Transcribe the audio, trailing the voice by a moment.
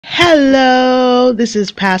Hello, this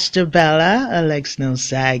is Pastor Bella, Alex No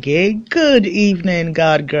Sagging. Good evening,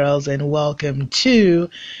 God girls, and welcome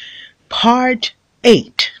to part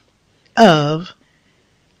 8 of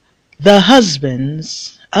the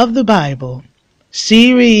Husbands of the Bible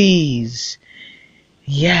series.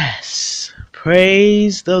 Yes,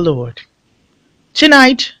 praise the Lord.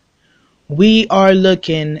 Tonight, we are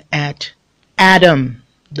looking at Adam,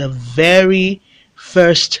 the very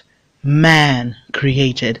first man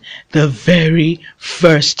created, the very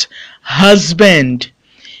first husband.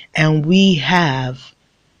 And we have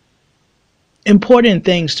important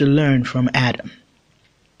things to learn from Adam.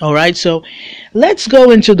 All right, so let's go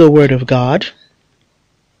into the Word of God.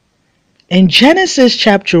 In Genesis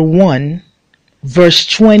chapter 1, verse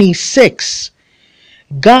 26,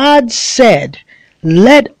 God said,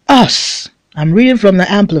 "Let us," I'm reading from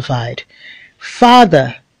the Amplified,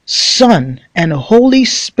 "Father, Son, and Holy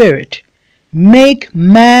Spirit, make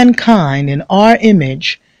mankind in our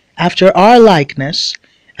image, after our likeness,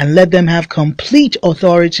 and let them have complete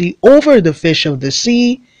authority over the fish of the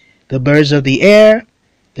sea, the birds of the air,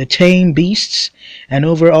 the tame beasts, and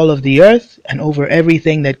over all of the earth, and over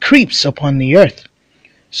everything that creeps upon the earth."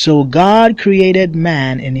 So God created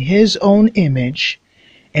man in his own image.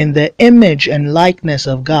 In the image and likeness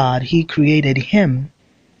of God, he created him,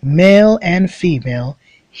 male and female.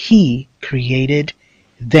 He created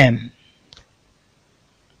them.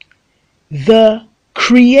 The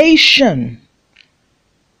creation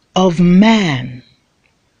of man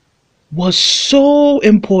was so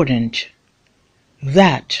important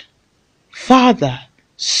that Father,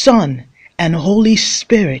 Son, and Holy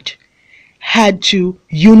Spirit had to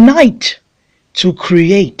unite to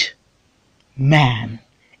create man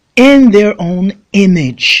in their own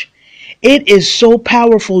image. It is so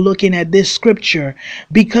powerful looking at this scripture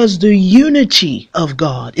because the unity of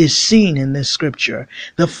God is seen in this scripture.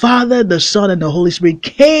 The Father, the Son, and the Holy Spirit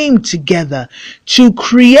came together to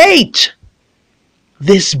create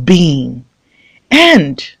this being.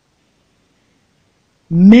 And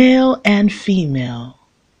male and female,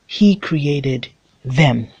 he created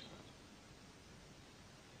them.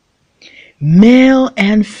 Male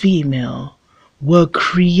and female were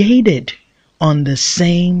created on the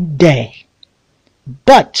same day,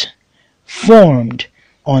 but formed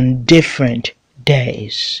on different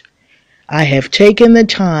days. I have taken the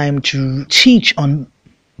time to teach on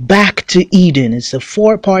Back to Eden. It's a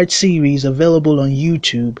 4-part series available on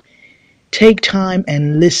YouTube. Take time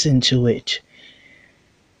and listen to it.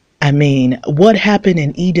 I mean, what happened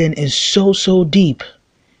in Eden is so deep,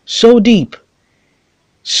 so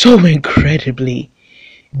incredibly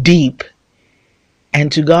deep. And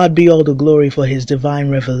to God be all the glory for his divine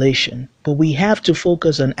revelation. But we have to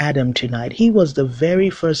focus on Adam tonight. He was the very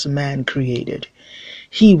first man created.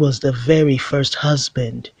 He was the very first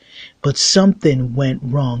husband. But something went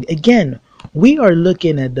wrong. Again, we are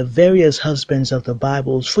looking at the various husbands of the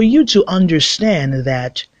Bible for you to understand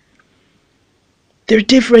that there are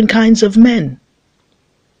different kinds of men.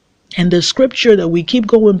 And the scripture that we keep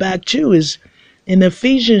going back to is in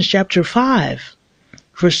Ephesians chapter 5,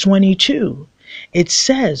 verse 22. It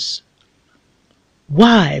says,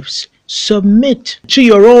 "Wives, submit to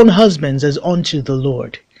your own husbands as unto the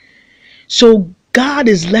Lord." So God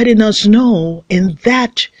is letting us know in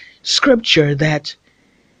that scripture that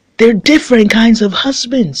there are different kinds of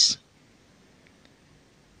husbands.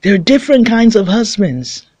 There are different kinds of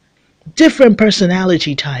husbands, different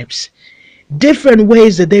personality types, different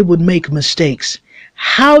ways that they would make mistakes.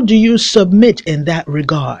 How do you submit in that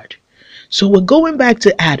regard? So we're going back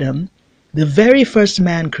to Adam, the very first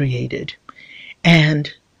man created, and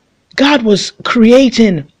God was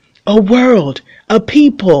creating a world, a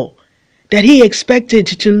people that he expected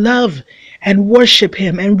to love and worship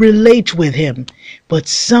him and relate with him. But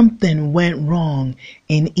something went wrong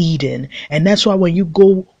in Eden. And that's why when you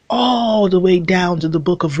go all the way down to the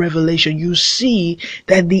book of Revelation, you see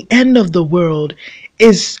that the end of the world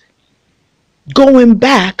is going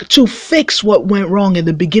back to fix what went wrong in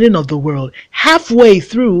the beginning of the world. Halfway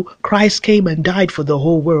through, Christ came and died for the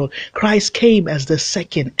whole world. Christ came as the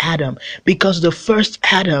second Adam because the first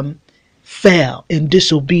Adam fell in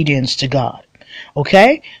disobedience to God.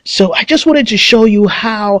 Okay, so I just wanted to show you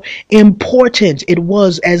how important it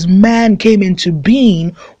was as man came into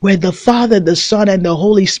being, where the Father, the Son, and the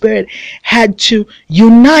Holy Spirit had to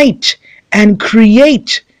unite and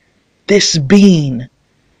create this being,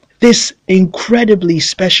 this incredibly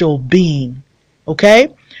special being. Okay,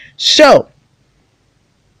 so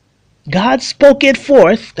God spoke it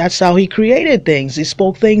forth. That's how he created things. He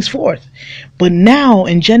spoke things forth. But now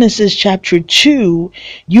in Genesis chapter 2,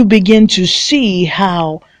 you begin to see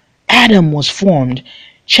how Adam was formed.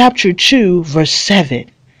 chapter 2, verse 7.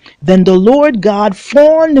 Then the Lord God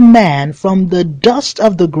formed man from the dust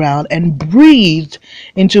of the ground and breathed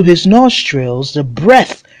into his nostrils the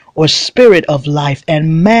breath or spirit of life,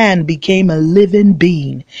 and man became a living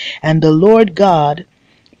being. And the Lord God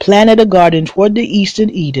planted a garden toward the east in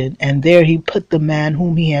Eden, and there he put the man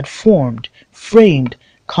whom he had formed, framed,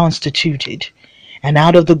 constituted. And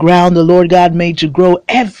out of the ground the Lord God made to grow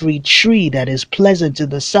every tree that is pleasant to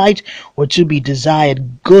the sight, or to be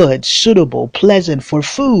desired, good, suitable, pleasant for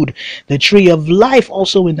food, the tree of life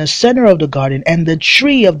also in the center of the garden, and the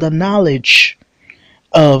tree of the knowledge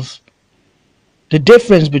of the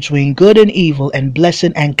difference between good and evil, and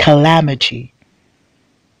blessing and calamity.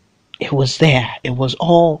 It was there. It was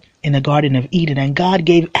all in the Garden of Eden. And God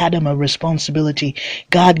gave Adam a responsibility.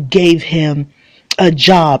 God gave him a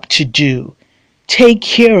job to do. Take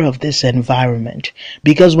care of this environment.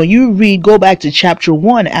 Because when you read, go back to chapter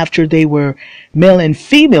 1, after they were male and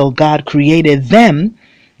female, God created them.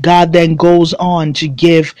 God then goes on to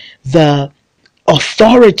give the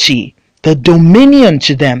authority, the dominion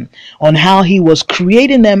to them, on how he was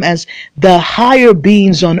creating them as the higher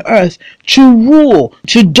beings on earth, to rule,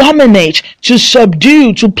 to dominate, to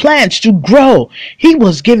subdue, to plant, to grow. He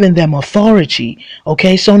was giving them authority.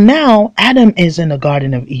 Okay, so now Adam is in the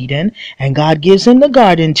Garden of Eden, and God gives him the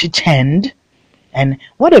garden to tend. And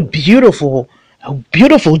what a beautiful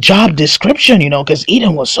job description, because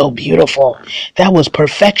Eden was so beautiful. That was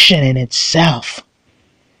perfection in itself.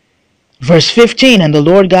 Verse 15, and the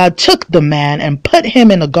Lord God took the man and put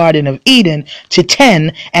him in the Garden of Eden to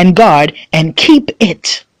tend and guard and keep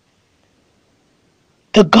it.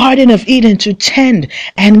 The Garden of Eden, to tend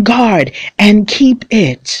and guard and keep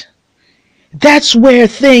it. That's where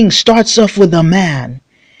things starts off with a man.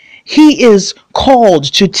 He is called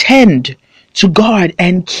to tend, to guard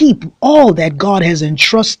and keep all that God has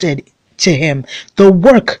entrusted to him, the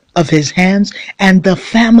work of his hands and the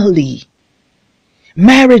family.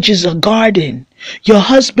 Marriage is a garden. Your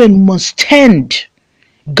husband must tend,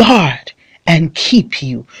 guard, and keep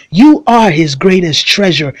you. You are his greatest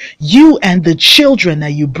treasure. You and the children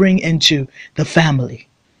that you bring into the family.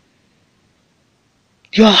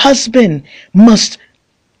 Your husband must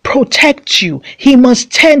protect you. He must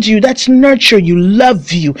tend you. That's nurture you,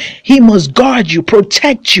 love you. He must guard you,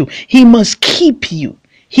 protect you. He must keep you.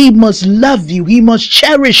 He must love you. He must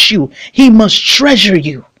cherish you. He must treasure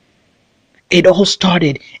you. It all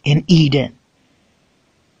started in Eden.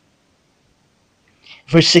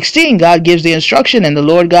 Verse 16, God gives the instruction, and the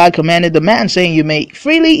Lord God commanded the man, saying, you may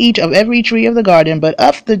freely eat of every tree of the garden, but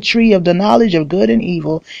of the tree of the knowledge of good and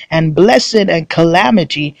evil, and blessing and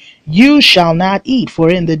calamity, you shall not eat, for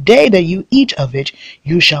in the day that you eat of it,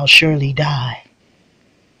 you shall surely die.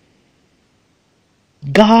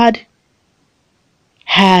 God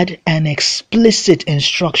had an explicit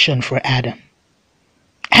instruction for Adam.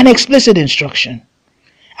 An explicit instruction.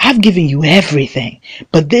 I've given you everything,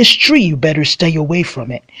 but this tree, you better stay away from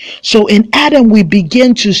it. So in Adam, we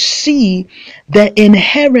begin to see the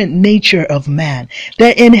inherent nature of man.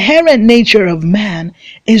 The inherent nature of man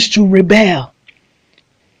is to rebel.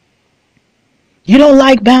 You don't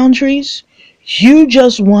like boundaries? You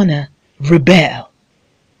just want to rebel.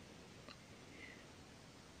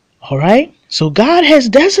 All right? So God has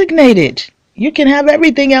designated, you can have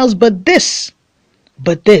everything else but this.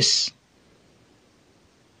 But this.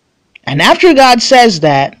 And after God says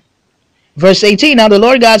that, verse 18, now the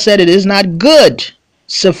Lord God said, it is not good,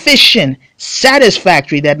 sufficient,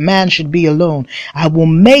 satisfactory that man should be alone. I will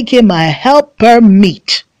make him a helper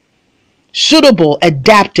meet, suitable,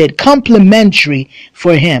 adapted, complementary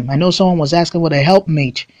for him. I know someone was asking what a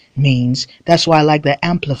helpmate means. That's why I like the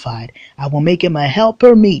amplified. I will make him a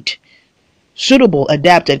helper meet, suitable,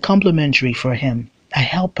 adapted, complementary for him. A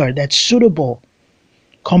helper that's suitable,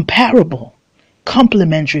 comparable,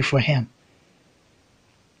 complementary for him.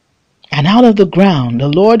 And out of the ground the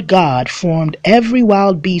Lord God formed every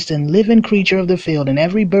wild beast and living creature of the field and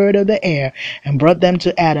every bird of the air, and brought them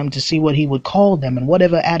to Adam to see what he would call them. And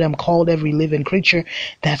whatever Adam called every living creature,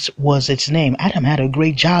 that was its name. Adam had a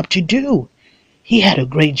great job to do. He had a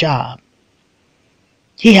great job.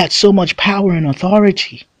 He had so much power and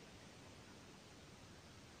authority.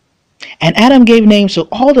 And Adam gave names to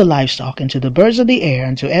all the livestock, and to the birds of the air,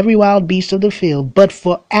 and to every wild beast of the field. But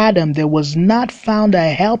for Adam there was not found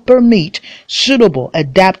a helper meet, suitable,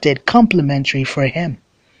 adapted, complementary for him.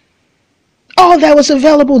 All that was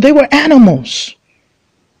available, they were animals.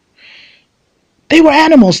 They were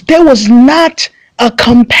animals. There was not a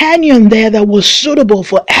companion there that was suitable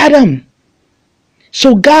for Adam.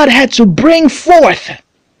 So God had to bring forth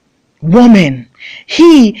woman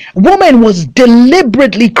Woman was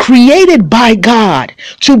deliberately created by God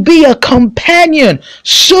to be a companion,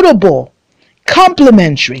 suitable,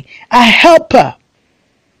 complementary, a helper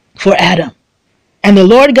for Adam. And the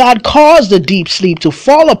Lord God caused a deep sleep to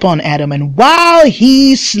fall upon Adam, and while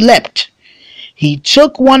he slept, he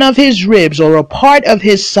took one of his ribs, or a part of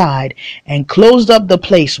his side, and closed up the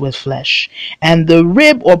place with flesh. And the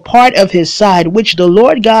rib or part of his side, which the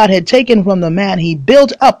Lord God had taken from the man, he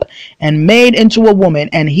built up and made into a woman,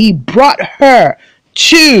 and he brought her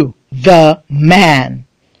to the man.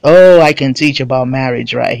 Oh, I can teach about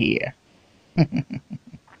marriage right here.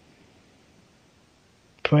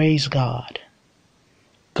 Praise God.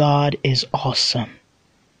 God is awesome.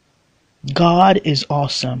 God is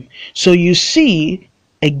awesome. So you see,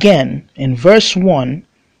 again, in verse 1,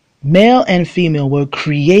 male and female were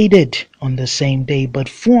created on the same day, but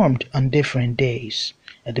formed on different days.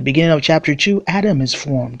 At the beginning of chapter 2, Adam is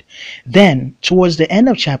formed. Then, towards the end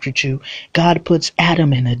of chapter 2, God puts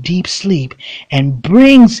Adam in a deep sleep and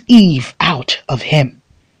brings Eve out of him.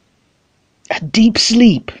 A deep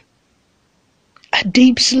sleep. A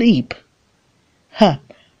deep sleep.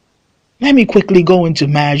 Let me quickly go into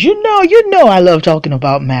marriage. You know I love talking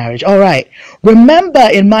about marriage. All right. Remember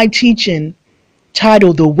in my teaching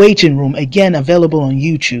titled The Waiting Room, again available on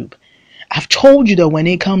YouTube, I've told you that when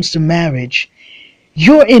it comes to marriage,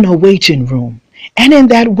 you're in a waiting room. And in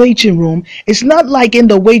that waiting room, it's not like in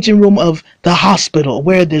the waiting room of the hospital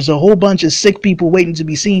where there's a whole bunch of sick people waiting to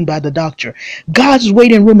be seen by the doctor. God's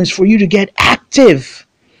waiting room is for you to get actively,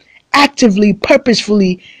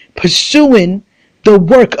 purposefully pursuing the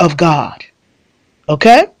work of God.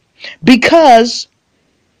 Okay? Because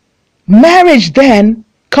marriage then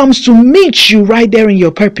comes to meet you right there in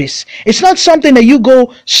your purpose. It's not something that you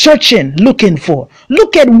go searching, looking for.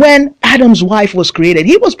 Look at when Adam's wife was created.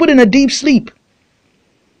 He was put in a deep sleep.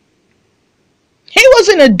 He was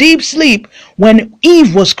in a deep sleep when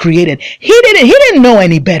Eve was created. He didn't know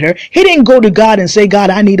any better. He didn't go to God and say,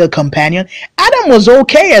 God, I need a companion. Adam was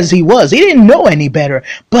okay as he was. He didn't know any better.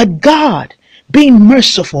 But God, being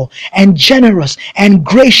merciful and generous and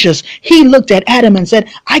gracious, he looked at Adam and said,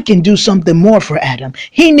 I can do something more for Adam.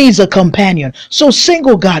 He needs a companion. So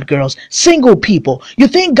single God girls, single people, you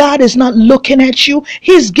think God is not looking at you?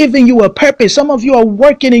 He's giving you a purpose. Some of you are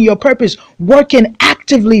working in your purpose, working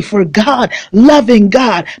actively for God, loving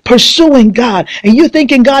God, pursuing God. And you're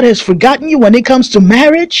thinking God has forgotten you when it comes to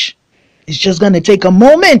marriage? It's just going to take a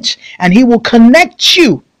moment and he will connect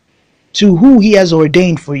you to who he has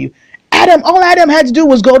ordained for you. All Adam had to do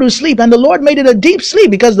was go to sleep, and the Lord made it a deep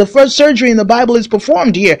sleep because the first surgery in the Bible is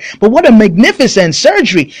performed here. But what a magnificent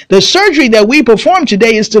surgery. The surgery that we perform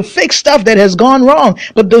today is to fix stuff that has gone wrong.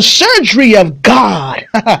 But the surgery of God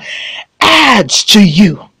adds to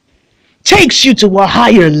you, takes you to a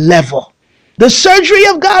higher level. The surgery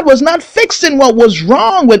of God was not fixing what was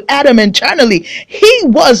wrong with Adam internally. He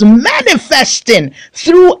was manifesting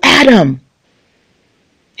through Adam.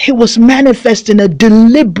 He was manifesting a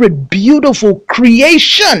deliberate, beautiful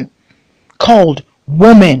creation called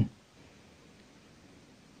woman.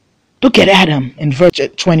 Look at Adam in verse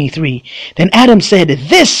 23. Then Adam said,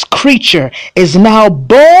 this creature is now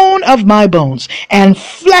bone of my bones and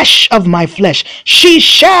flesh of my flesh. She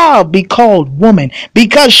shall be called woman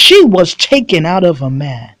because she was taken out of a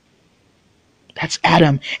man. That's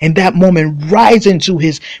Adam in that moment rising to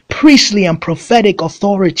his priestly and prophetic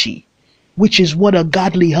authority, which is what a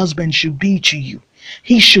godly husband should be to you.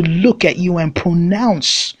 He should look at you and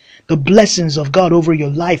pronounce the blessings of God over your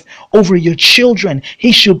life, over your children.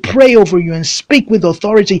 He should pray over you and speak with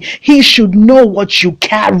authority. He should know what you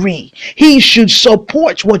carry. He should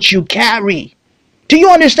support what you carry. Do you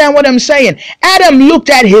understand what I'm saying? Adam looked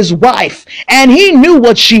at his wife and he knew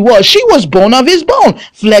what she was. She was bone of his bone,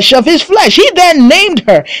 flesh of his flesh. He then named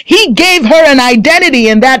her. He gave her an identity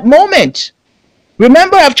in that moment.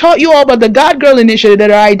 Remember, I've taught you all about the God Girl Initiative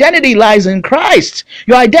that our identity lies in Christ.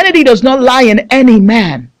 Your identity does not lie in any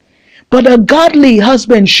man. But a godly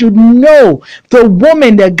husband should know the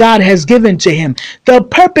woman that God has given to him, the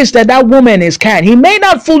purpose that that woman is carrying. He may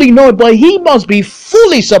not fully know it, but he must be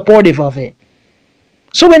fully supportive of it.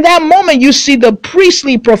 So in that moment, you see the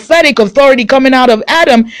priestly prophetic authority coming out of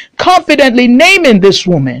Adam, confidently naming this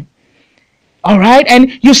woman. All right.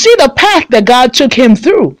 And you see the path that God took him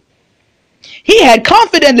through. He had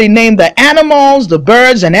confidently named the animals, the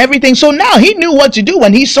birds, and everything. So now he knew what to do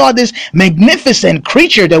when he saw this magnificent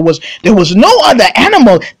creature. There was no other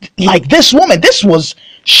animal like this woman.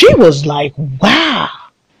 She was like, wow,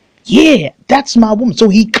 yeah, that's my woman. So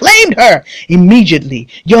he claimed her immediately.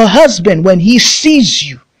 Your husband, when he sees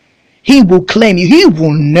you, he will claim you. He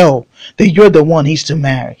will know that you're the one he's to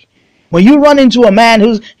marry. When you run into a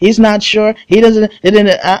man he's not sure, he doesn't,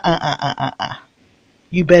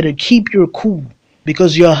 you better keep your cool,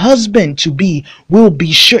 because your husband to be will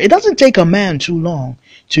be sure. It doesn't take a man too long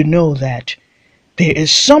to know that there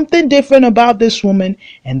is something different about this woman,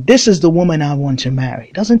 and this is the woman I want to marry.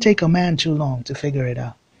 It doesn't take a man too long to figure it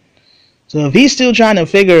out. So if he's still trying to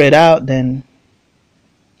figure it out, then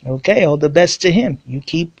okay, all the best to him. You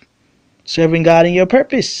keep serving God in your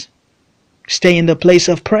purpose. Stay in the place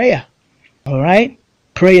of prayer. All right?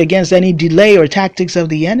 Pray against any delay or tactics of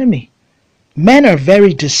the enemy. Men are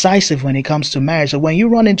very decisive when it comes to marriage. So when you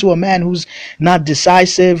run into a man who's not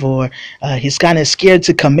decisive, or he's kind of scared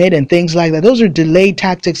to commit and things like that, those are delayed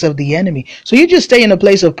tactics of the enemy. So you just stay in a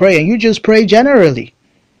place of prayer, and you just pray generally.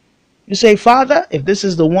 You say, Father, if this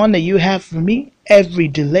is the one that you have for me, every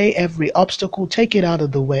delay, every obstacle, take it out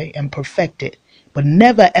of the way and perfect it. But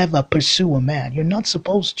never ever pursue a man. You're not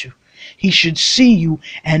supposed to. He should see you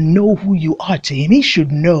and know who you are to him. He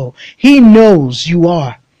should know. He knows you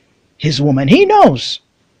are his woman. He knows.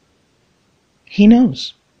 He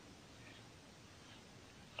knows.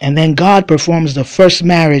 And then God performs the first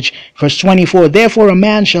marriage. Verse 24, therefore a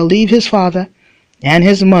man shall leave his father and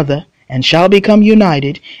his mother, and shall become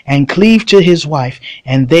united, and cleave to his wife,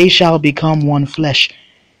 and they shall become one flesh.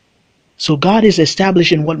 So God is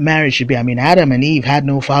establishing what marriage should be. I mean, Adam and Eve had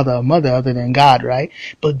no father or mother other than God, right?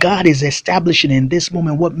 But God is establishing in this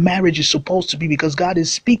moment what marriage is supposed to be, because God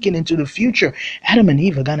is speaking into the future. Adam and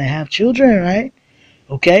Eve are going to have children, right?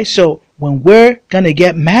 Okay, so when we're going to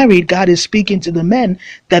get married, God is speaking to the men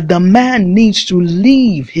that the man needs to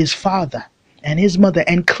leave his father and his mother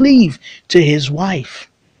and cleave to his wife.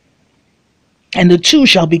 And the two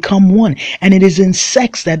shall become one. And it is in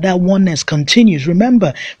sex that oneness continues.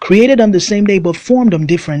 Remember, created on the same day, but formed on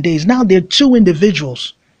different days. Now they're two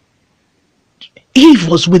individuals. Eve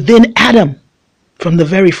was within Adam from the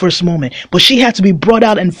very first moment, but she had to be brought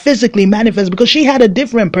out and physically manifest because she had a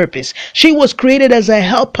different purpose. She was created as a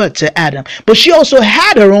helper to Adam, but she also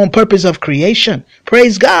had her own purpose of creation.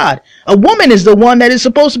 Praise God. A woman is the one that is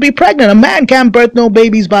supposed to be pregnant. A man can't birth no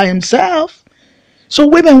babies by himself. So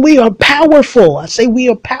women, we are powerful. I say we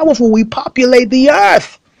are powerful. We populate the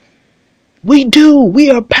earth. We do. We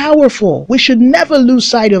are powerful. We should never lose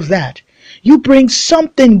sight of that. You bring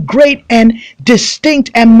something great and distinct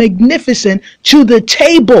and magnificent to the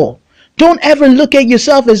table. Don't ever look at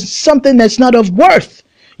yourself as something that's not of worth.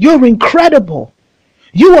 You're incredible.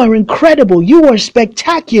 You are incredible. You are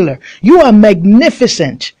spectacular. You are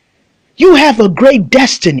magnificent. You have a great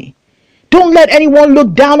destiny. Don't let anyone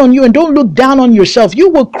look down on you, and don't look down on yourself.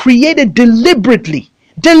 You were created deliberately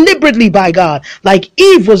by God. Like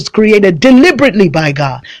Eve was created deliberately by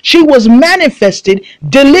God. She was manifested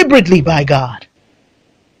deliberately by God.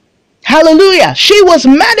 Hallelujah. She was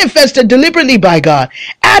manifested deliberately by God.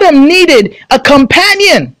 Adam needed a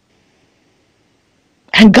companion,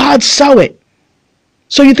 and God saw it.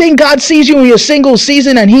 So you think God sees you in your single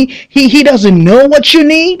season and he doesn't know what you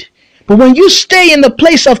need? But when you stay in the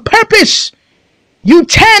place of purpose, you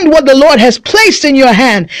tend what the Lord has placed in your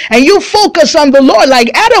hand, and you focus on the Lord like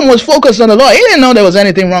Adam was focused on the Lord. He didn't know there was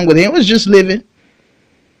anything wrong with him. He was just living.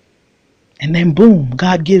 And then boom,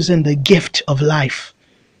 God gives him the gift of life.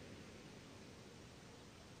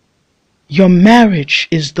 Your marriage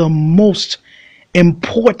is the most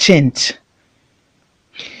important.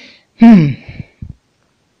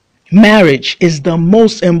 Marriage is the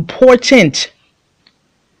most important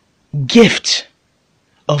gift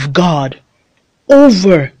of God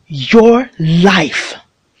over your life.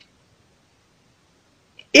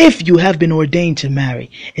 If you have been ordained to marry,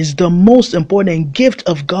 is the most important gift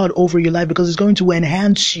of God over your life, because it's going to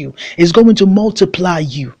enhance you. It's going to multiply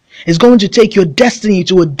you. It's going to take your destiny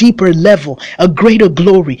to a deeper level, a greater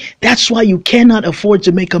glory. That's why you cannot afford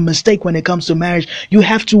to make a mistake when it comes to marriage. You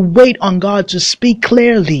have to wait on God to speak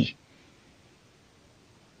clearly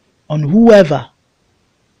on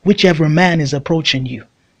whichever man is approaching you.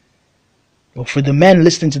 Or for the men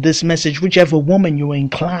listening to this message, whichever woman you are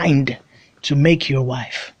inclined to make your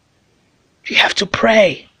wife. You have to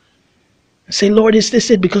pray and say, Lord, is this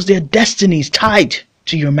it? Because their destiny is tied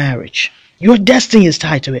to your marriage. Your destiny is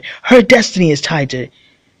tied to it. Her destiny is tied to it.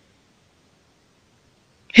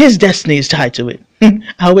 His destiny is tied to it. I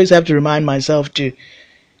always have to remind myself to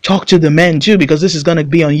talk to the men too, because this is going to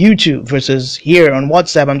be on YouTube versus here on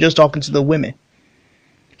WhatsApp. I'm just talking to the women.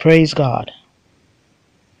 Praise God.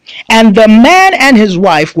 And the man and his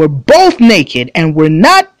wife were both naked and were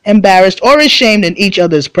not embarrassed, or ashamed in each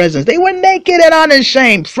other's presence. They were naked and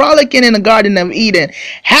unashamed, frolicking in the Garden of Eden,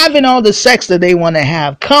 having all the sex that they want to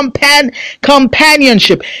have.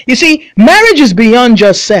 Companionship. You see, marriage is beyond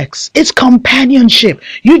just sex. It's companionship.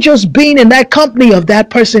 You just being in that company of that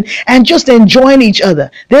person and just enjoying each other.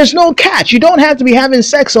 There's no catch. You don't have to be having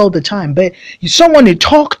sex all the time, but someone to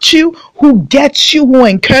talk to, who gets you, who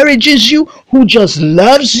encourages you, who just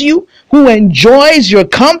loves you, who enjoys your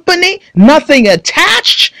company, nothing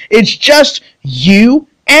attached. It's just you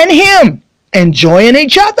and him enjoying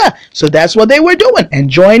each other. So that's what they were doing,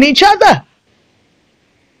 enjoying each other.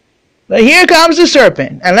 But here comes the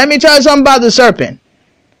serpent. And let me tell you something about the serpent.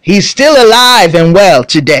 He's still alive and well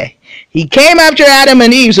today. He came after Adam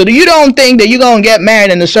and Eve. So you don't think that you're going to get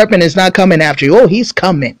married and the serpent is not coming after you. Oh, he's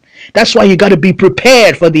coming. That's why you got to be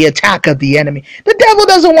prepared for the attack of the enemy. The devil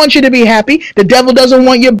doesn't want you to be happy. The devil doesn't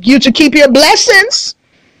want you to keep your blessings.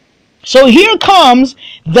 So here comes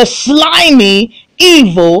the slimy,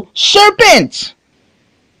 evil serpent.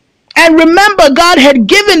 And remember, God had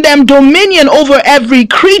given them dominion over every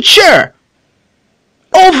creature.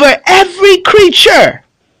 Over every creature.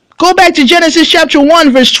 Go back to Genesis chapter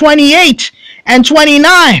 1, verse 28 and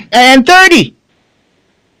 29 and 30.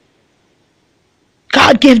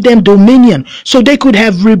 God gave them dominion so they could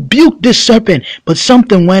have rebuked this serpent. But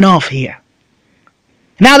something went off here.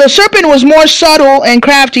 Now the serpent was more subtle and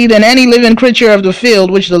crafty than any living creature of the field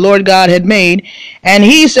which the Lord God had made. And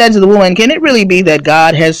he said to the woman, can it really be that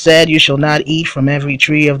God has said you shall not eat from every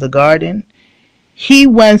tree of the garden? He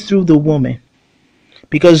went through the woman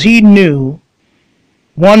because he knew.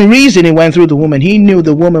 One reason he went through the woman, he knew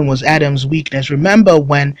the woman was Adam's weakness. Remember,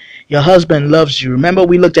 when your husband loves you, remember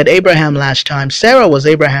we looked at Abraham last time. Sarah was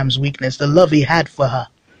Abraham's weakness, the love he had for her.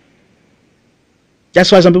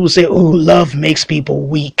 That's why some people say, oh, love makes people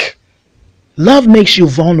weak. Love makes you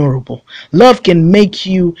vulnerable. Love can make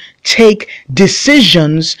you take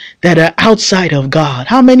decisions that are outside of God.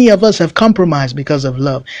 How many of us have compromised because of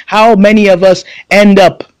love? How many of us end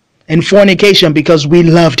up in fornication because we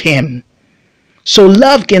loved him? So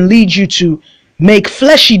love can lead you to make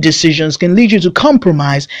fleshy decisions, can lead you to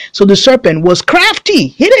compromise. So the serpent was crafty.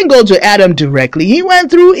 He didn't go to Adam directly. He went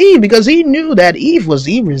through Eve because he knew that Eve was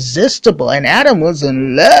irresistible and Adam was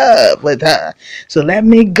in love with her. So let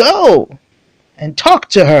me go and talk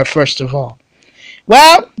to her first of all.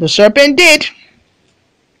 Well, the serpent did.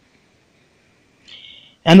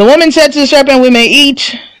 And the woman said to the serpent, we may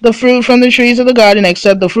eat the fruit from the trees of the garden,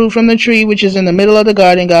 except the fruit from the tree which is in the middle of the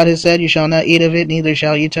garden. God has said, you shall not eat of it, neither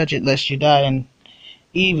shall you touch it, lest you die. And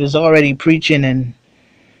Eve is already preaching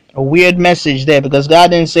a weird message there, because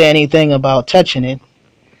God didn't say anything about touching it.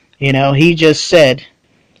 You know, he just said,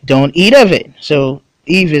 don't eat of it. So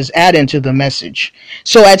Eve is adding to the message.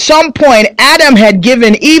 So at some point, Adam had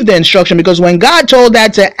given Eve the instruction, because when God told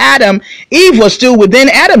that to Adam, Eve was still within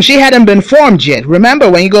Adam. She hadn't been formed yet. Remember,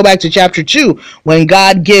 when you go back to chapter 2, when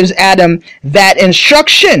God gives Adam that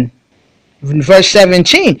instruction, in verse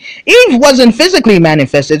 17, Eve wasn't physically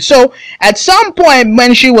manifested. So at some point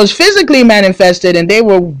when she was physically manifested and they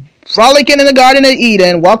were frolicking in the Garden of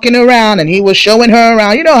Eden, walking around, and he was showing her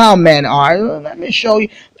around. You know how men are. Let me show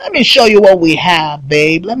you what we have,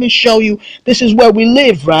 babe. Let me show you, this is where we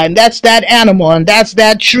live, right? And that's that animal, and that's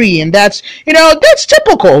that tree, and that's, that's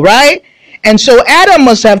typical, right? And so Adam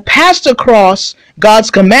must have passed across God's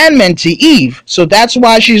commandment to Eve. So that's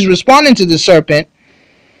why she's responding to the serpent.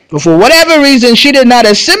 But for whatever reason, she did not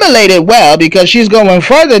assimilate it well, because she's going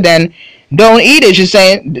further than don't eat it. She's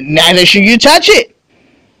saying, neither should you touch it.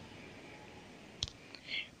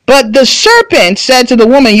 But the serpent said to the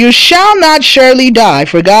woman, you shall not surely die,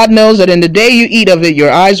 for God knows that in the day you eat of it,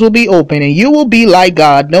 your eyes will be open, and you will be like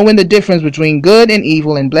God, knowing the difference between good and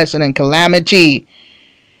evil, and blessing and calamity.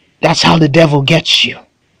 That's how the devil gets you.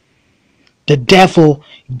 The devil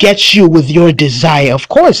gets you with your desire. Of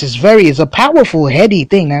course, it's a powerful, heady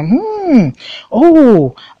thing. Now,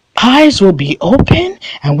 eyes will be open,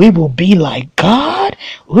 and we will be like God.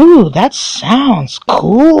 Ooh, that sounds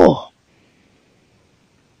cool.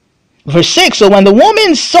 Verse 6, so when the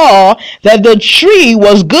woman saw that the tree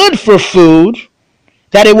was good for food,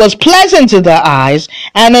 that it was pleasant to the eyes,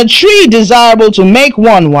 and a tree desirable to make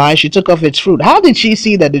one wise, she took of its fruit. How did she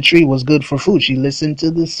see that the tree was good for food? She listened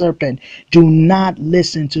to the serpent. Do not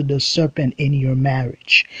listen to the serpent in your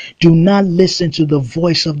marriage. Do not listen to the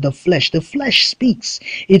voice of the flesh. The flesh speaks.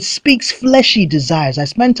 It speaks fleshy desires. I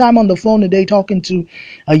spent time on the phone today talking to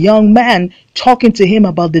a young man, talking to him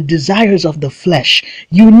about the desires of the flesh.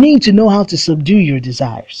 You need to know how to subdue your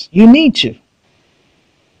desires. You need to.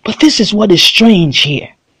 But this is what is strange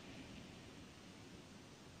here.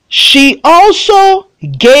 She also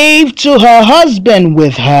gave to her husband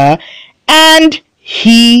with her, and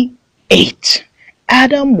he ate.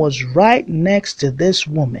 Adam was right next to this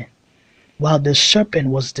woman while the serpent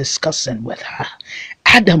was discussing with her.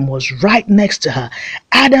 Adam was right next to her.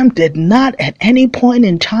 Adam did not at any point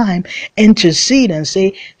in time intercede and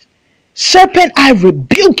say, serpent, I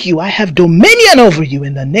rebuke you. I have dominion over you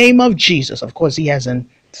in the name of Jesus. Of course, he hasn't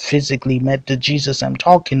physically met the Jesus I'm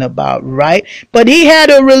talking about, right? But he had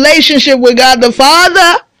a relationship with God the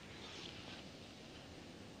Father.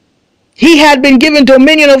 He had been given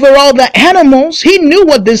dominion over all the animals. He knew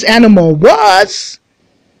what this animal was.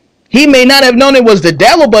 He may not have known it was the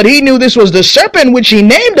devil, but he knew this was the serpent, which he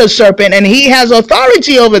named the serpent, and he has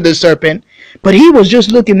authority over the serpent. But he was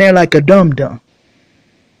just looking there like a dum-dum.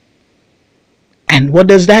 And what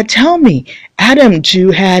does that tell me? Adam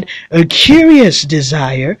too had a curious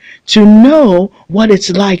desire to know what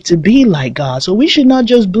it's like to be like God. So we should not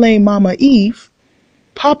just blame Mama Eve.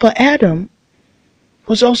 Papa Adam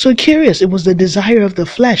was also curious. It was the desire of the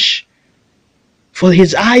flesh for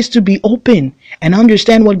his eyes to be open and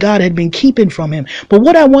understand what God had been keeping from him. But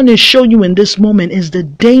what I want to show you in this moment is the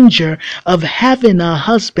danger of having a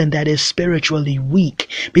husband that is spiritually weak.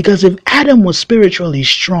 Because if Adam was spiritually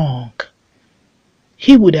strong,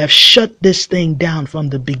 he would have shut this thing down from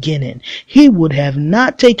the beginning. He would have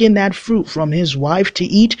not taken that fruit from his wife to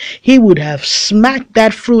eat. He would have smacked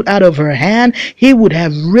that fruit out of her hand. He would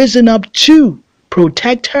have risen up to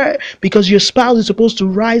protect her, because your spouse is supposed to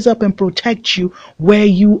rise up and protect you where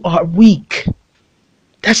you are weak.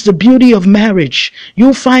 That's the beauty of marriage.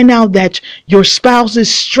 You'll find out that your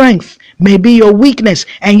spouse's strength may be your weakness,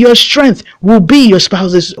 and your strength will be your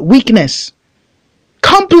spouse's weakness.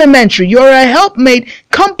 Complementary. You're a helpmate,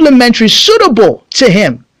 complementary, suitable to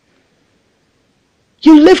him.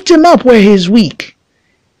 You lift him up where he's weak.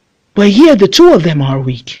 But here the two of them are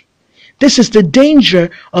weak. This is the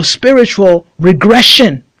danger of spiritual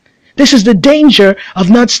regression. This is the danger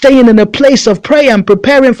of not staying in a place of prayer and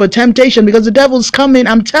preparing for temptation, because the devil's coming.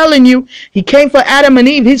 I'm telling you, he came for Adam and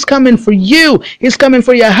Eve. He's coming for you. He's coming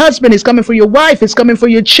for your husband. He's coming for your wife. He's coming for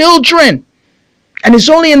your children. And it's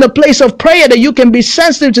only in the place of prayer that you can be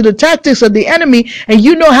sensitive to the tactics of the enemy and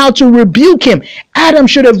you know how to rebuke him. Adam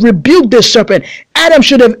should have rebuked this serpent. Adam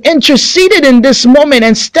should have interceded in this moment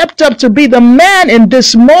and stepped up to be the man in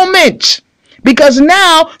this moment. Because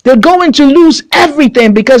now they're going to lose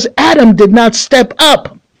everything because Adam did not step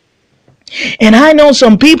up. And I know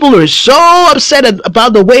some people are so upset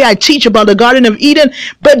about the way I teach about the Garden of Eden,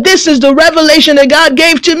 but this is the revelation that God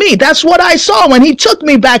gave to me. That's what I saw when he took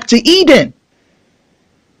me back to Eden.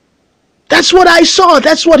 That's what I saw.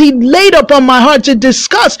 That's what he laid upon my heart to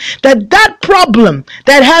discuss. That problem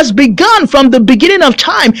that has begun from the beginning of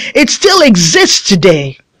time, it still exists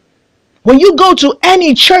today. When you go to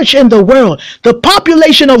any church in the world, the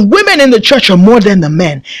population of women in the church are more than the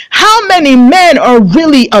men. How many men are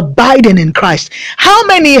really abiding in Christ? How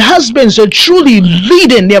many husbands are truly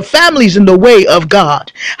leading their families in the way of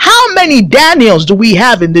God? How many Daniels do we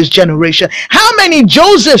have in this generation? How many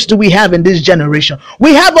Josephs do we have in this generation?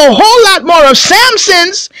 We have a whole lot more of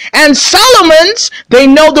Samsons and Solomons. They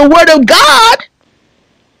know the word of God,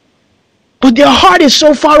 but their heart is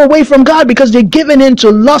so far away from God because they're given into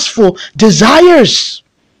lustful desires.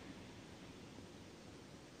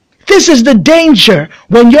 This is the danger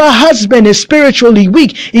when your husband is spiritually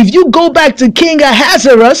weak. If you go back to King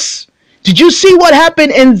Ahasuerus, did you see what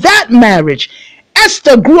happened in that marriage?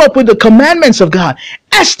 Esther grew up with the commandments of God.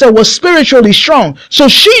 Esther was spiritually strong, so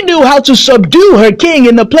she knew how to subdue her king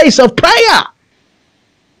in the place of prayer.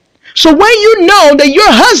 So when you know that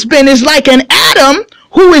your husband is like an Adam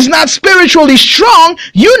who is not spiritually strong,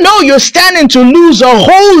 you know you're standing to lose a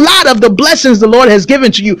whole lot of the blessings the Lord has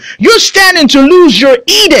given to you. You're standing to lose your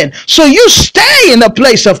Eden. So you stay in the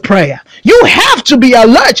place of prayer. You have to be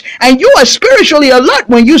alert, and you are spiritually alert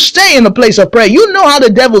when you stay in the place of prayer. You know how the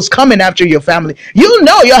devil's coming after your family. You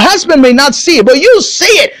know your husband may not see it, but you see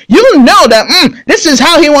it. You know that this is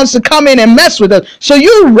how he wants to come in and mess with us. So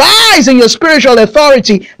you rise in your spiritual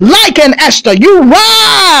authority like an Esther. You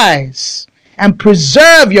rise and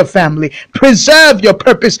preserve your family, preserve your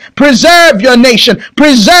purpose, preserve your nation,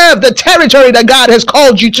 preserve the territory that God has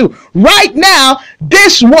called you to. Right now,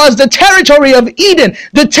 this was the territory of Eden,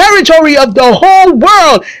 the territory of the whole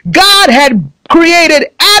world. God had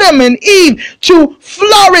created Adam and Eve to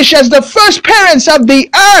flourish as the first parents of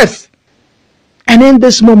the earth. And in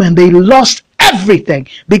this moment, they lost everything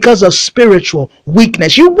because of spiritual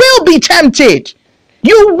weakness. You will be tempted.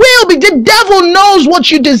 You will be. The devil knows what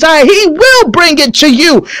you desire. He will bring it to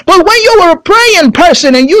you. But when you are a praying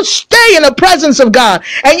person and you stay in the presence of God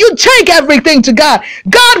and you take everything to God,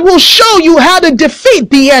 God will show you how to defeat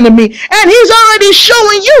the enemy. And he's already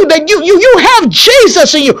showing you that you have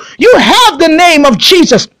Jesus in you. You have the name of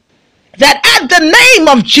Jesus. That at the name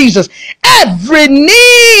of Jesus, every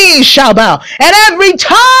knee shall bow and every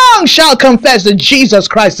tongue shall confess that Jesus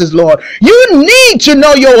Christ is Lord. You need to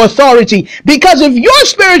know your authority, because if you're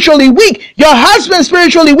spiritually weak, your husband's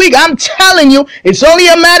spiritually weak, I'm telling you, it's only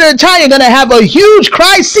a matter of time. You're going to have a huge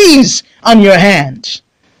crisis on your hands.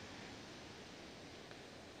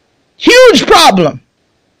 Huge problem.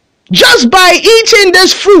 Just by eating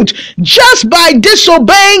this fruit, just by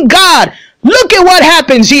disobeying God. Look at what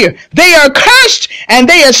happens here. They are cursed and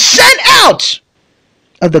they are sent out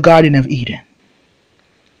of the Garden of Eden.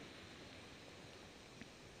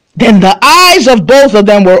 Then the eyes of both of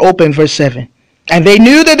them were open, verse 7. And they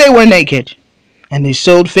knew that they were naked. And they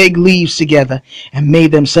sewed fig leaves together and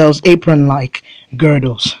made themselves apron-like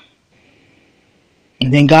girdles.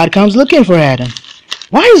 And then God comes looking for Adam.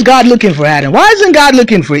 Why is God looking for Adam? Why isn't God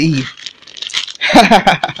looking for Eve?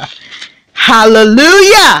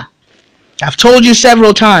 Hallelujah! I've told you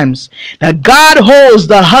several times that God holds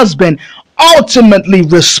the husband ultimately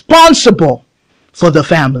responsible for the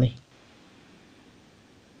family.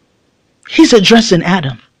 He's addressing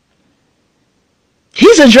Adam.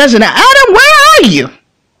 He's addressing Adam, where are you?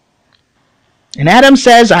 And Adam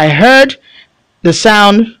says, I heard the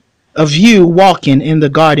sound of you walking in the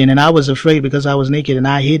garden, and I was afraid because I was naked and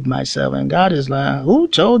I hid myself. And God is like, who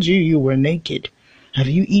told you you were naked? Have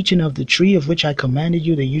you eaten of the tree of which I commanded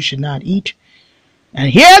you that you should not eat? And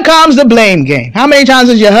here comes the blame game. How many times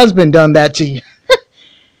has your husband done that to you?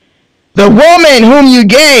 The woman whom you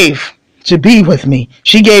gave to be with me,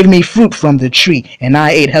 she gave me fruit from the tree and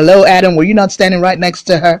I ate. Hello, Adam, were you not standing right next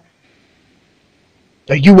to her?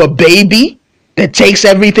 Are you a baby that takes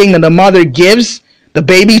everything that the mother gives the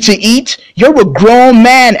baby to eat? You're a grown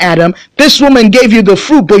man, Adam. This woman gave you the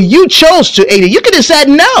fruit, but you chose to eat it. You could have said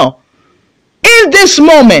no. In this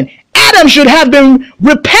moment, Adam should have been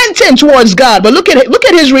repentant towards God. But look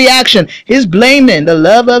at his reaction. He's blaming the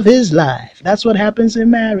love of his life. That's what happens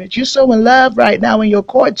in marriage. You're so in love right now in your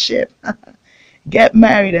courtship. Get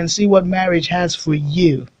married and see what marriage has for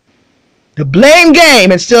you. The blame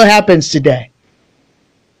game, it still happens today.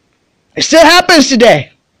 It still happens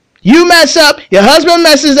today. You mess up, your husband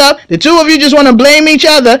messes up, the two of you just want to blame each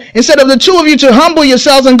other instead of the two of you to humble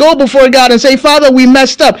yourselves and go before God and say, Father, we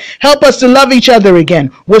messed up. Help us to love each other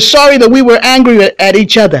again. We're sorry that we were angry at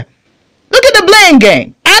each other. Look at the blame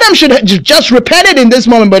game. Adam should have just repented in this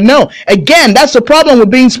moment, but no. Again, that's the problem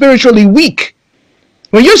with being spiritually weak.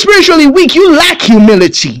 When you're spiritually weak, you lack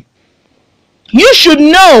humility. You should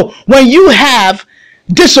know when you have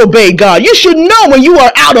disobeyed God. You should know when you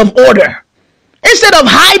are out of order. Instead of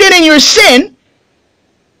hiding in your sin,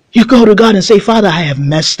 you go to God and say, Father, I have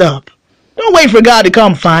messed up. Don't wait for God to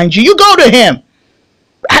come find you. You go to him.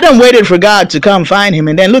 Adam waited for God to come find him,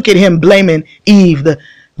 and then look at him blaming Eve, the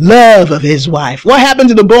love of his wife. What happened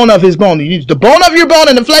to the bone of his bone? The bone of your bone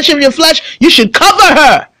and the flesh of your flesh. You should cover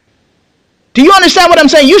her. Do you understand what I'm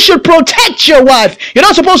saying? You should protect your wife. You're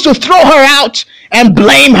not supposed to throw her out and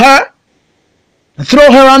blame her.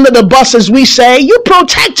 Throw her under the bus, as we say. You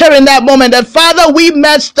protect her in that moment. That, Father, we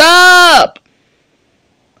messed up.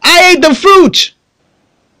 I ate the fruit.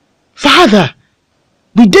 Father,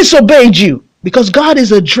 we disobeyed you. Because God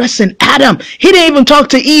is addressing Adam. He didn't even talk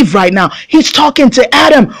to Eve right now. He's talking to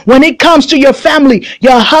Adam. When it comes to your family,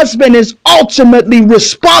 your husband is ultimately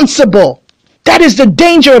responsible. That is the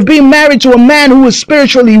danger of being married to a man who is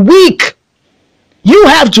spiritually weak. You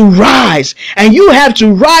have to rise. And you have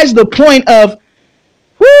to rise the point of,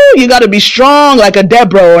 you got to be strong like a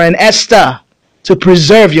Deborah or an Esther to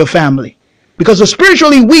preserve your family. Because a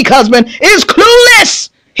spiritually weak husband is clueless.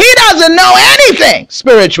 He doesn't know anything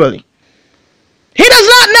spiritually. He does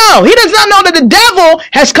not know. He does not know that the devil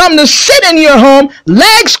has come to sit in your home,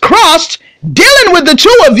 legs crossed, dealing with the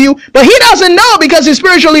two of you. But he doesn't know because he's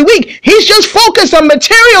spiritually weak. He's just focused on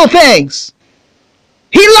material things.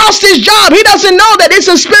 He lost his job. He doesn't know that it's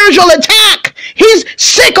a spiritual attack. He's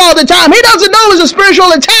sick all the time. He doesn't know it's a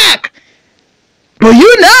spiritual attack. But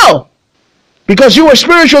you know, because you are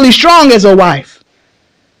spiritually strong as a wife.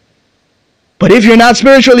 But if you're not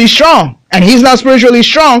spiritually strong, and he's not spiritually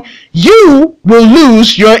strong, you will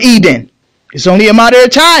lose your Eden. It's only a matter of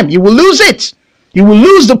time. You will lose it. You will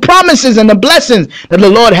lose the promises and the blessings that the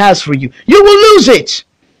Lord has for you. You will lose it.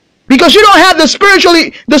 Because you don't have the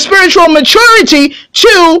spiritual maturity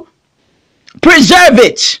to preserve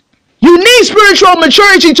it. You need spiritual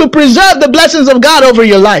maturity to preserve the blessings of God over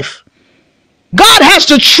your life. God has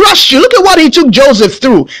to trust you. Look at what he took Joseph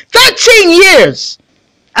through. 13 years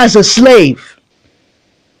as a slave.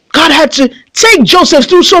 God had to take Joseph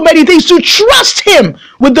through so many things to trust him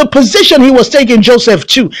with the position he was taking Joseph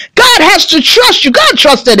to. God has to trust you. God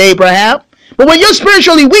trusted Abraham. But when you're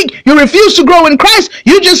spiritually weak, you refuse to grow in Christ,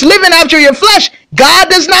 you're just living after your flesh. God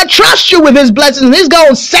does not trust you with his blessings. He's going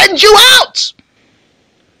to send you out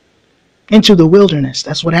into the wilderness.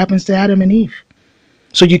 That's what happens to Adam and Eve.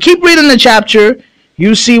 So you keep reading the chapter.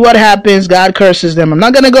 You see what happens. God curses them. I'm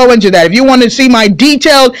not going to go into that. If you want to see my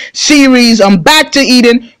detailed series on Back to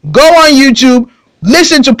Eden, go on YouTube.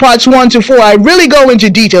 Listen to parts 1 to 4. I really go into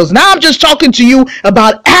details. Now I'm just talking to you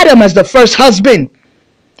about Adam as the first husband.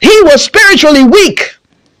 He was spiritually weak.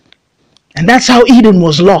 And that's how Eden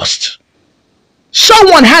was lost.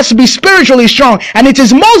 Someone has to be spiritually strong. And it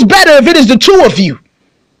is most better if it is the two of you.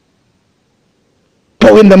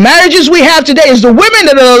 But in the marriages we have today, it's the women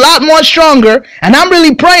that are a lot more stronger. And I'm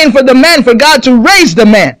really praying for the men, for God to raise the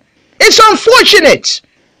men. It's unfortunate.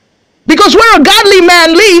 Because where a godly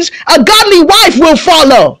man leads, a godly wife will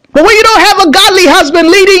follow. But when you don't have a godly husband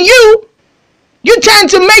leading you, you tend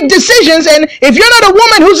to make decisions. And if you're not a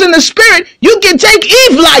woman who's in the spirit, you can take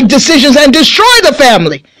Eve-like decisions and destroy the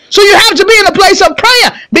family. So you have to be in a place of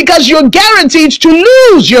prayer, because you're guaranteed to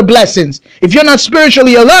lose your blessings if you're not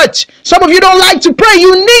spiritually alert. Some of you don't like to pray.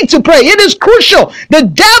 You need to pray. It is crucial.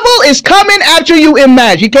 The devil is coming after you in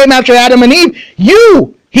marriage. He came after Adam and Eve.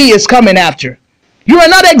 He is coming after. You are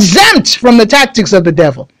not exempt from the tactics of the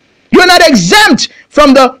devil. You are not exempt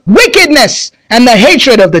from the wickedness and the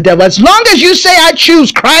hatred of the devil. As long as you say, I choose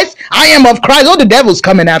Christ, I am of Christ, the devil's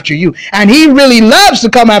coming after you. And he really loves to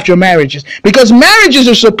come after marriages, because marriages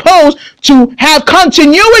are supposed to have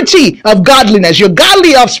continuity of godliness, your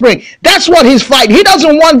godly offspring. That's what he's fighting. He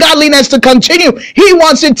doesn't want godliness to continue. He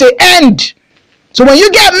wants it to end. So when you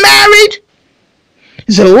get married,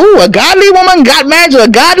 you say, ooh, a godly woman got married to a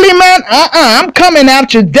godly man? I'm coming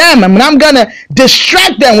after them. I'm going to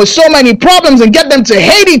distract them with so many problems and get them to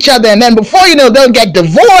hate each other. And then before you know, they'll get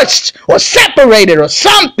divorced or separated or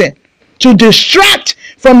something, to distract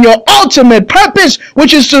from your ultimate purpose,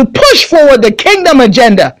 which is to push forward the kingdom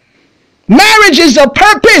agenda. Marriage is a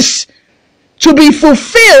purpose to be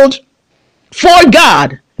fulfilled for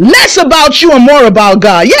God. Less about you and more about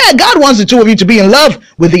God. Yeah, God wants the two of you to be in love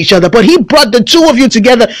with each other, but he brought the two of you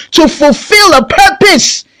together to fulfill a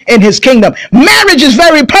purpose in his kingdom. Marriage is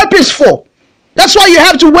very purposeful. That's why you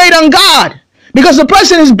have to wait on God, because the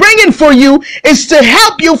person is bringing for you is to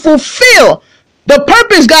help you fulfill the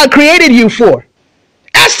purpose God created you for.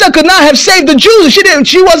 Esther could not have saved the Jews if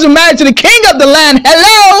she wasn't married to the king of the land.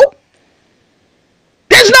 Hello?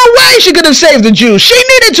 There's no way she could have saved the Jews. She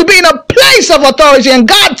needed to be in a place of authority, and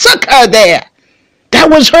God took her there. That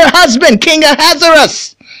was her husband, King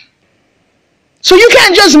Ahasuerus. So you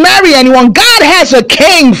can't just marry anyone. God has a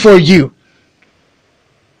king for you.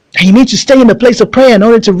 And you need to stay in the place of prayer in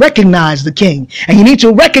order to recognize the king. And you need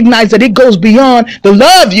to recognize that it goes beyond the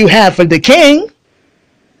love you have for the king.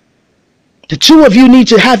 The two of you need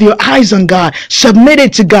to have your eyes on God,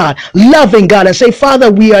 submitted to God, loving God, and say,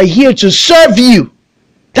 Father, we are here to serve you.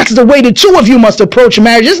 That's the way the two of you must approach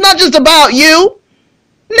marriage. It's not just about you.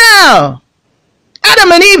 No. Adam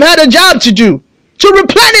and Eve had a job to do, to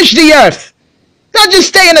replenish the earth. Not just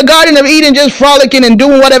stay in the Garden of Eden, just frolicking and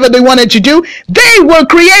doing whatever they wanted to do. They were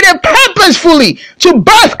created purposefully to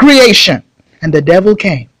birth creation. And the devil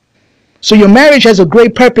came. So your marriage has a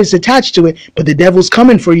great purpose attached to it, but the devil's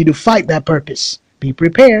coming for you to fight that purpose. Be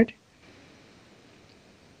prepared.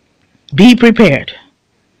 Be prepared.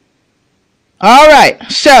 All right,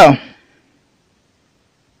 so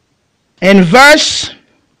in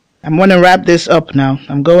I'm going to wrap this up now.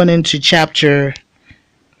 I'm going into chapter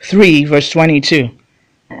 3, verse 22.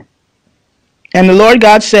 And the Lord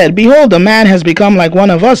God said, Behold, the man has become like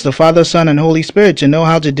one of us, the Father, Son, and Holy Spirit, to know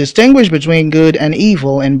how to distinguish between good and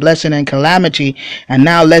evil, and blessing and calamity. And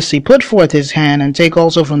now lest he put forth his hand, and take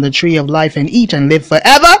also from the tree of life, and eat, and live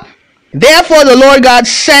forever. Therefore the Lord God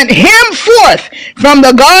sent him forth from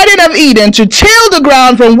the Garden of Eden to till the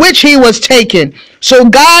ground from which he was taken. So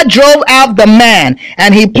God drove out the man,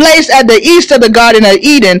 and he placed at the east of the Garden of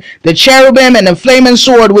Eden the cherubim and the flaming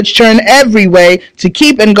sword, which turn every way, to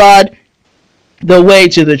keep and guard the way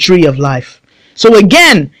to the tree of life. So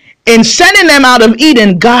again, in sending them out of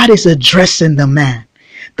Eden, God is addressing the man.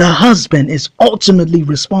 The husband is ultimately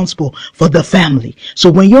responsible for the family.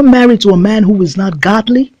 So when you're married to a man who is not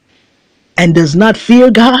godly, and does not fear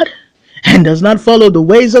God, and does not follow the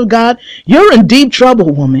ways of God, you're in deep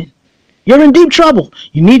trouble, woman. You're in deep trouble.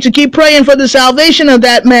 You need to keep praying for the salvation of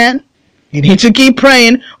that man. You need to keep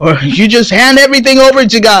praying, or you just hand everything over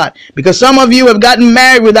to God. Because some of you have gotten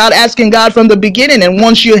married without asking God from the beginning. And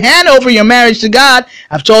once you hand over your marriage to God,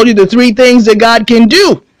 I've told you the 3 things that God can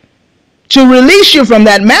do to release you from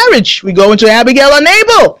that marriage. We go into Abigail and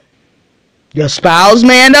Nabal. Your spouse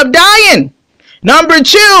may end up dying. Number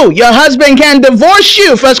 2, your husband can divorce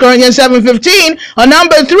you. 1 Corinthians 7:15. Or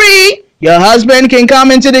number 3, your husband can come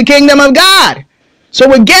into the kingdom of God.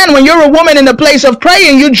 So again, when you're a woman in the place of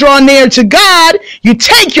praying, you draw near to God, you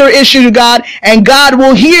take your issue to God, and God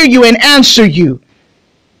will hear you and answer you.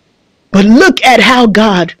 But look at how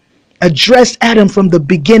God addressed Adam from the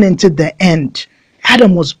beginning to the end.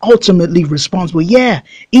 Adam was ultimately responsible. Yeah,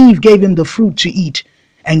 Eve gave him the fruit to eat,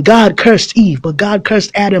 and God cursed Eve, but God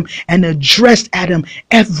cursed Adam and addressed Adam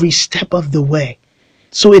every step of the way.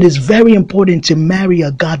 So it is very important to marry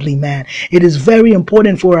a godly man. It is very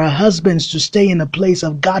important for our husbands to stay in a place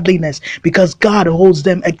of godliness, because God holds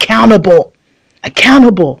them accountable.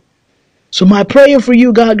 Accountable. So my prayer for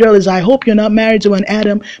you, God girl, is I hope you're not married to an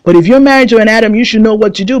Adam. But if you're married to an Adam, you should know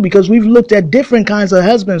what to do, because we've looked at different kinds of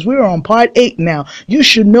husbands. We're on part 8 now. You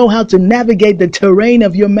should know how to navigate the terrain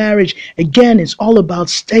of your marriage. Again, it's all about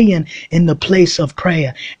staying in the place of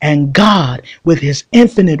prayer. And God, with his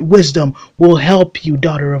infinite wisdom, will help you,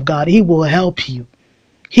 daughter of God. He will help you.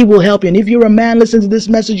 He will help you. And if you're a man, listen to this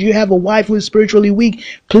message, you have a wife who is spiritually weak,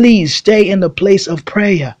 please stay in the place of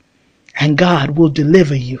prayer, and God will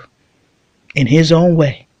deliver you in his own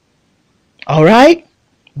way. All right?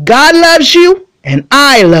 God loves you, and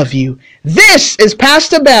I love you. This is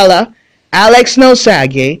Pastor Bella, Alex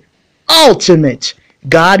Nosage, ultimate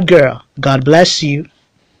God girl. God bless you.